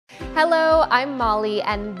Hello, I'm Molly,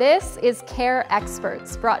 and this is Care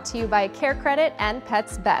Experts, brought to you by Care Credit and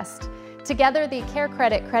Pets Best. Together, the Care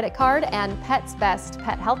Credit credit card and Pets Best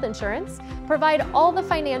pet health insurance provide all the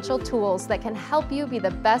financial tools that can help you be the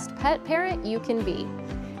best pet parent you can be.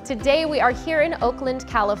 Today, we are here in Oakland,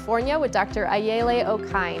 California with Dr. Ayeley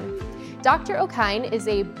Okine. Dr. Okine is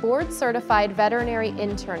a board-certified veterinary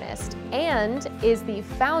internist and is the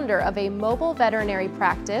founder of a mobile veterinary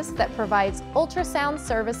practice that provides ultrasound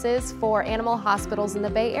services for animal hospitals in the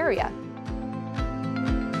Bay Area.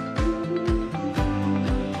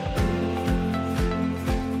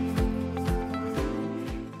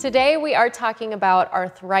 Today we are talking about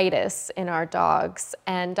arthritis in our dogs,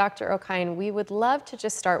 and Dr. Okine, we would love to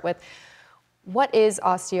just start with, what is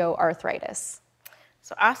osteoarthritis?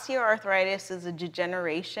 So osteoarthritis is a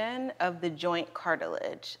degeneration of the joint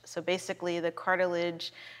cartilage. So basically the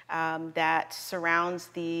cartilage that surrounds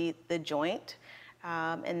the joint,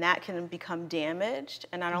 and that can become damaged.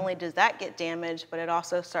 And not only does that get damaged, but it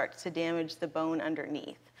also starts to damage the bone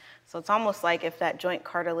underneath. So it's almost like if that joint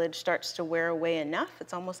cartilage starts to wear away enough,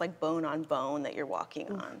 it's almost like bone on bone that you're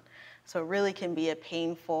walking on. So it really can be a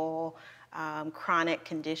painful, chronic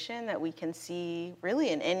condition that we can see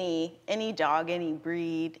really in any dog, any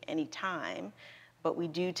breed, any time, but we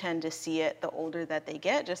do tend to see it the older that they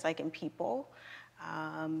get, just like in people,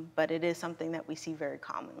 but it is something that we see very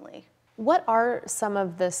commonly. What are some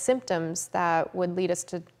of the symptoms that would lead us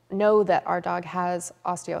to know that our dog has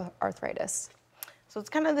osteoarthritis? So it's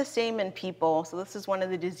kind of the same in people. So this is one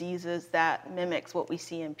of the diseases that mimics what we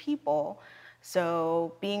see in people.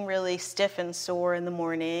 So being really stiff and sore in the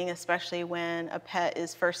morning, especially when a pet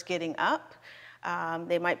is first getting up.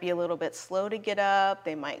 They might be a little bit slow to get up.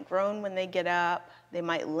 They might groan when they get up. They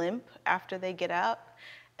might limp after they get up.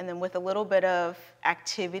 And then with a little bit of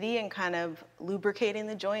activity and kind of lubricating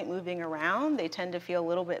the joint, moving around, they tend to feel a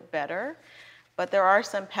little bit better. But there are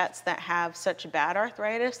some pets that have such bad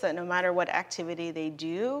arthritis that no matter what activity they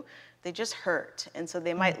do, they just hurt. And so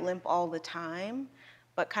they might limp all the time.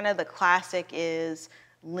 But kind of the classic is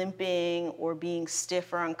limping or being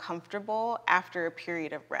stiff or uncomfortable after a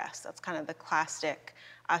period of rest. That's kind of the classic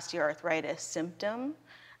osteoarthritis symptom.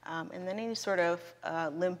 And then any sort of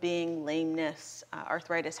limping, lameness,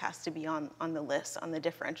 arthritis has to be on the list, on the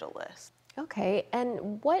differential list. Okay,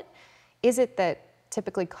 and what is it that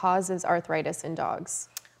typically causes arthritis in dogs?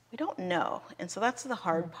 We don't know, and so that's the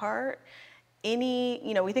hard part.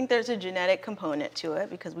 We think there's a genetic component to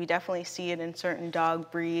it because we definitely see it in certain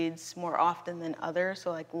dog breeds more often than others.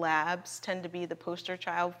 So like labs tend to be the poster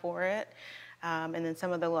child for it. And then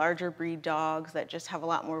some of the larger breed dogs that just have a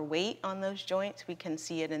lot more weight on those joints, we can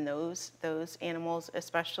see it in those animals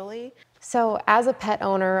especially. So as a pet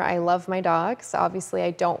owner, I love my dogs. Obviously,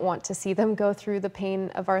 I don't want to see them go through the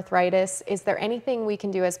pain of arthritis. Is there anything we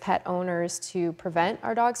can do as pet owners to prevent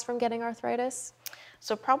our dogs from getting arthritis?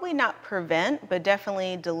 So probably not prevent, but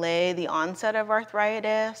definitely delay the onset of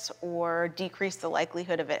arthritis or decrease the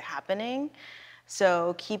likelihood of it happening.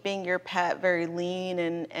 So keeping your pet very lean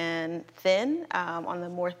and thin, on the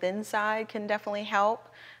more thin side can definitely help,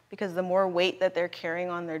 because the more weight that they're carrying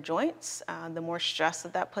on their joints, the more stress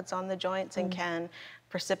that puts on the joints and can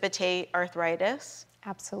precipitate arthritis.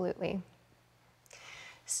 Absolutely.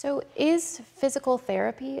 So is physical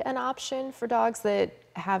therapy an option for dogs that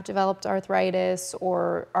have developed arthritis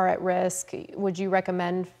or are at risk? Would you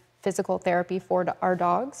recommend physical therapy for our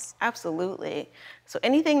dogs? Absolutely. So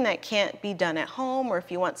anything that can't be done at home, or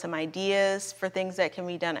if you want some ideas for things that can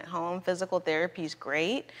be done at home, physical therapy is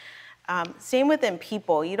great. Same within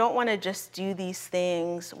people. You don't want to just do these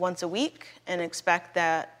things once a week and expect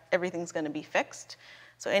that everything's going to be fixed.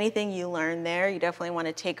 So anything you learn there, you definitely want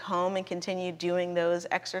to take home and continue doing those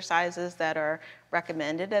exercises that are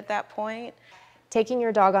recommended at that point. Taking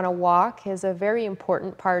your dog on a walk is a very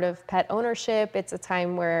important part of pet ownership. It's a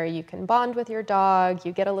time where you can bond with your dog,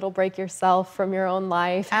 you get a little break yourself from your own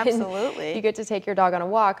life. Absolutely. You get to take your dog on a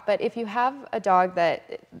walk. But if you have a dog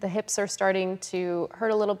that the hips are starting to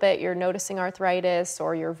hurt a little bit, you're noticing arthritis,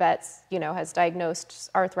 or your vet's, has diagnosed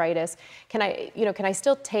arthritis, can I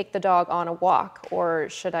still take the dog on a walk, or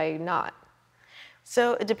should I not?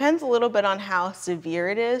 So it depends a little bit on how severe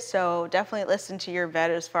it is. So definitely listen to your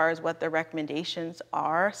vet as far as what the recommendations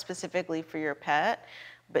are specifically for your pet.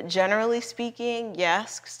 But generally speaking,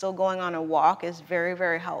 yes, still going on a walk is very,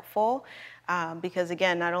 very helpful. Because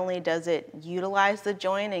again, not only does it utilize the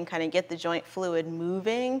joint and kind of get the joint fluid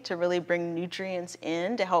moving to really bring nutrients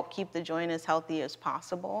in to help keep the joint as healthy as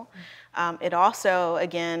possible. It also,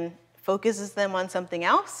 again, focuses them on something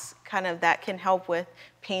else, kind of that can help with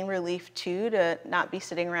pain relief too, to not be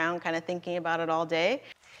sitting around kind of thinking about it all day.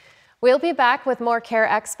 We'll be back with more Care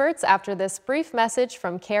Experts after this brief message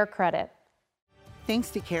from Care Credit. Thanks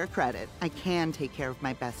to Care Credit, I can take care of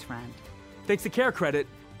my best friend. Thanks to Care Credit,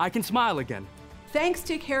 I can smile again. Thanks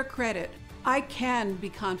to Care Credit, I can be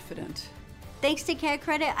confident. Thanks to Care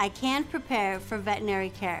Credit, I can prepare for veterinary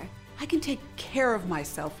care. I can take care of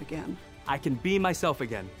myself again. I can be myself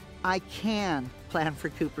again. I can plan for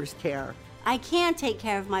Cooper's care. I can take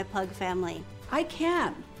care of my pug family. I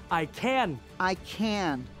can. I can. I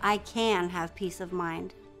can. I can have peace of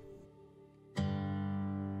mind.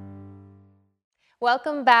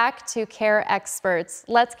 Welcome back to Care Experts.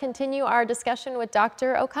 Let's continue our discussion with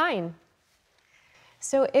Dr. Okine.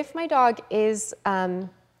 So if my dog is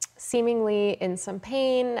seemingly in some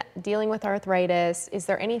pain, dealing with arthritis, is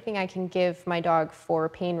there anything I can give my dog for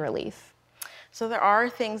pain relief? So there are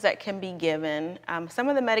things that can be given. Some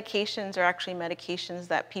of the medications are actually medications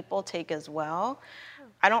that people take as well.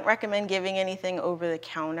 I don't recommend giving anything over the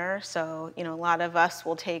counter. So, a lot of us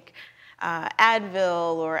will take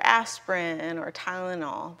Advil or aspirin or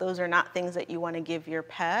Tylenol. Those are not things that you want to give your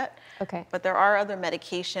pet. Okay. But there are other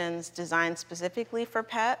medications designed specifically for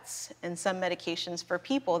pets and some medications for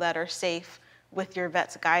people that are safe with your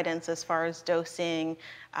vet's guidance as far as dosing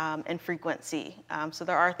and frequency. So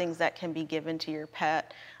there are things that can be given to your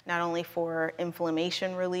pet, not only for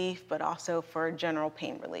inflammation relief, but also for general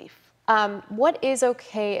pain relief. What is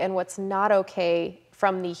okay and what's not okay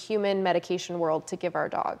from the human medication world to give our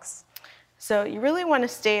dogs? So you really want to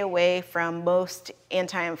stay away from most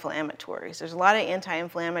anti-inflammatories. There's a lot of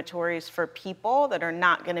anti-inflammatories for people that are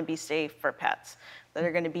not going to be safe for pets, that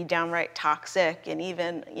are going to be downright toxic, and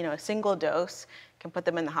even a single dose can put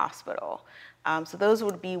them in the hospital. So those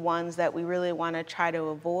would be ones that we really want to try to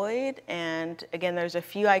avoid. And again, there's a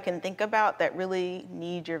few I can think about that really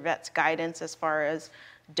need your vet's guidance as far as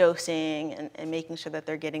dosing and making sure that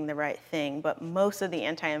they're getting the right thing. But most of the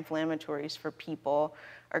anti-inflammatories for people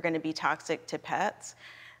are going to be toxic to pets.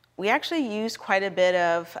 We actually use quite a bit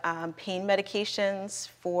of pain medications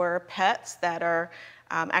for pets that are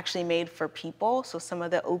actually made for people. So some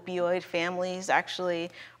of the opioid families actually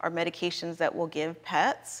are medications that we'll give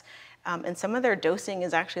pets. And some of their dosing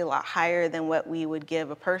is actually a lot higher than what we would give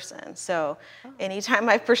a person. So anytime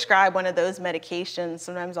I prescribe one of those medications,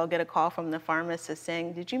 sometimes I'll get a call from the pharmacist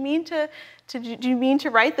saying, did you mean to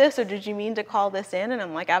write this, or did you mean to call this in? And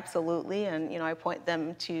I'm like, absolutely. And I point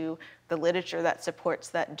them to the literature that supports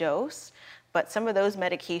that dose. But some of those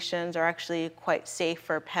medications are actually quite safe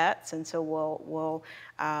for pets, and so we'll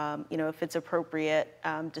if it's appropriate,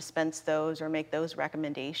 dispense those or make those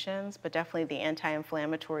recommendations. But definitely the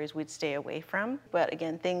anti-inflammatories we'd stay away from. But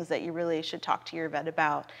again, things that you really should talk to your vet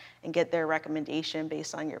about and get their recommendation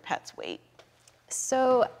based on your pet's weight.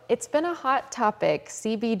 So it's been a hot topic,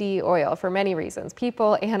 CBD oil, for many reasons,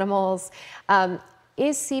 people, animals.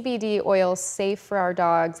 Is CBD oil safe for our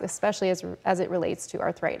dogs, especially as it relates to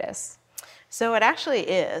arthritis? So it actually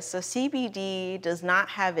is. So CBD does not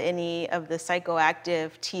have any of the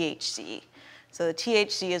psychoactive THC. So the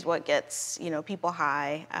THC is what gets people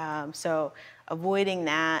high. So avoiding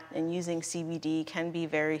that and using CBD can be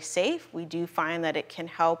very safe. We do find that it can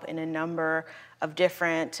help in a number of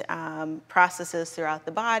different processes throughout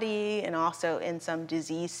the body, and also in some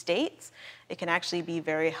disease states. It can actually be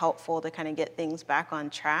very helpful to kind of get things back on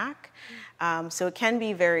track. So it can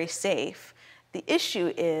be very safe. The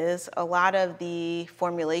issue is a lot of the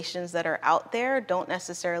formulations that are out there don't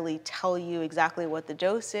necessarily tell you exactly what the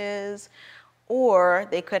dose is, or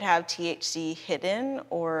they could have THC hidden,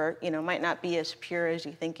 or might not be as pure as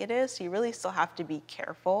you think it is. So you really still have to be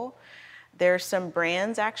careful. There's some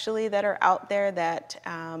brands actually that are out there that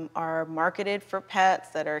are marketed for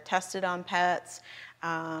pets, that are tested on pets.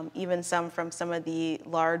 Even some from some of the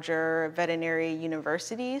larger veterinary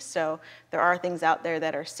universities. So there are things out there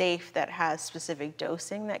that are safe, that has specific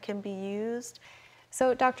dosing that can be used.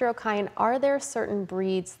 So Dr. Okine, are there certain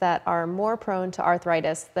breeds that are more prone to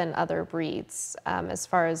arthritis than other breeds? As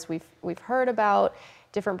far as we've heard about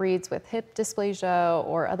different breeds with hip dysplasia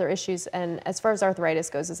or other issues, and as far as arthritis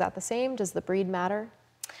goes, is that the same? Does the breed matter?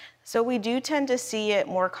 So we do tend to see it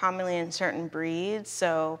more commonly in certain breeds,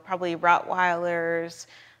 so probably Rottweilers,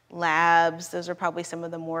 Labs, those are probably some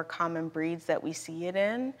of the more common breeds that we see it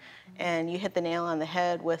in. And you hit the nail on the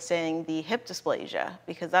head with saying the hip dysplasia,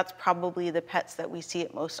 because that's probably the pets that we see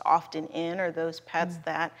it most often in, or those pets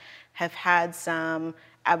that have had some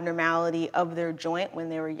abnormality of their joint when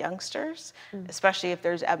they were youngsters, especially if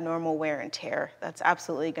there's abnormal wear and tear. That's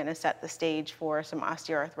absolutely going to set the stage for some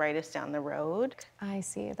osteoarthritis down the road. I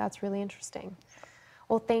see. That's really interesting.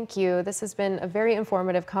 Well, thank you. This has been a very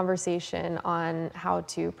informative conversation on how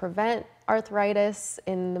to prevent arthritis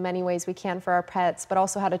in the many ways we can for our pets, but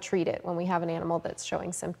also how to treat it when we have an animal that's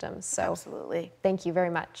showing symptoms. So Absolutely. thank you very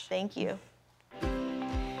much. Thank you.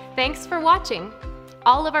 Thanks for watching.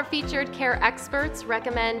 All of our featured care experts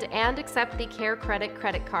recommend and accept the Care Credit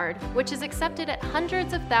credit card, which is accepted at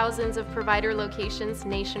hundreds of thousands of provider locations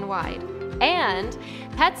nationwide. And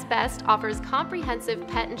Pets Best offers comprehensive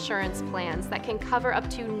pet insurance plans that can cover up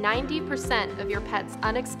to 90% of your pet's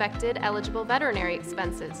unexpected eligible veterinary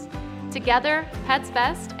expenses. Together, Pets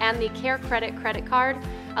Best and the Care Credit credit card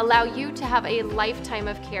allow you to have a lifetime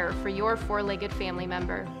of care for your four-legged family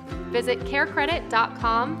member. Visit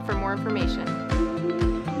carecredit.com for more information.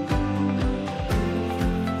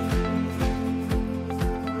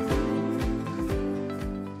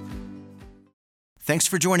 Thanks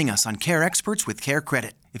for joining us on Care Experts with Care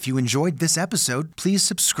Credit. If you enjoyed this episode, please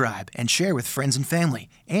subscribe and share with friends and family.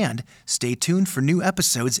 And stay tuned for new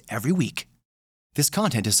episodes every week. This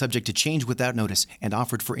content is subject to change without notice and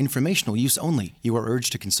offered for informational use only. You are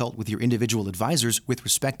urged to consult with your individual advisors with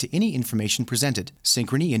respect to any information presented.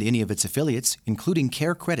 Synchrony and any of its affiliates, including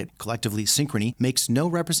Care Credit, collectively Synchrony, makes no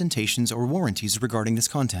representations or warranties regarding this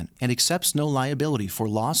content and accepts no liability for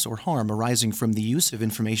loss or harm arising from the use of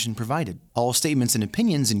information provided. All statements and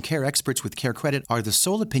opinions in Care Experts with Care Credit are the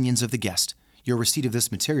sole opinions of the guest. Your receipt of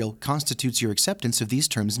this material constitutes your acceptance of these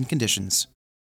terms and conditions.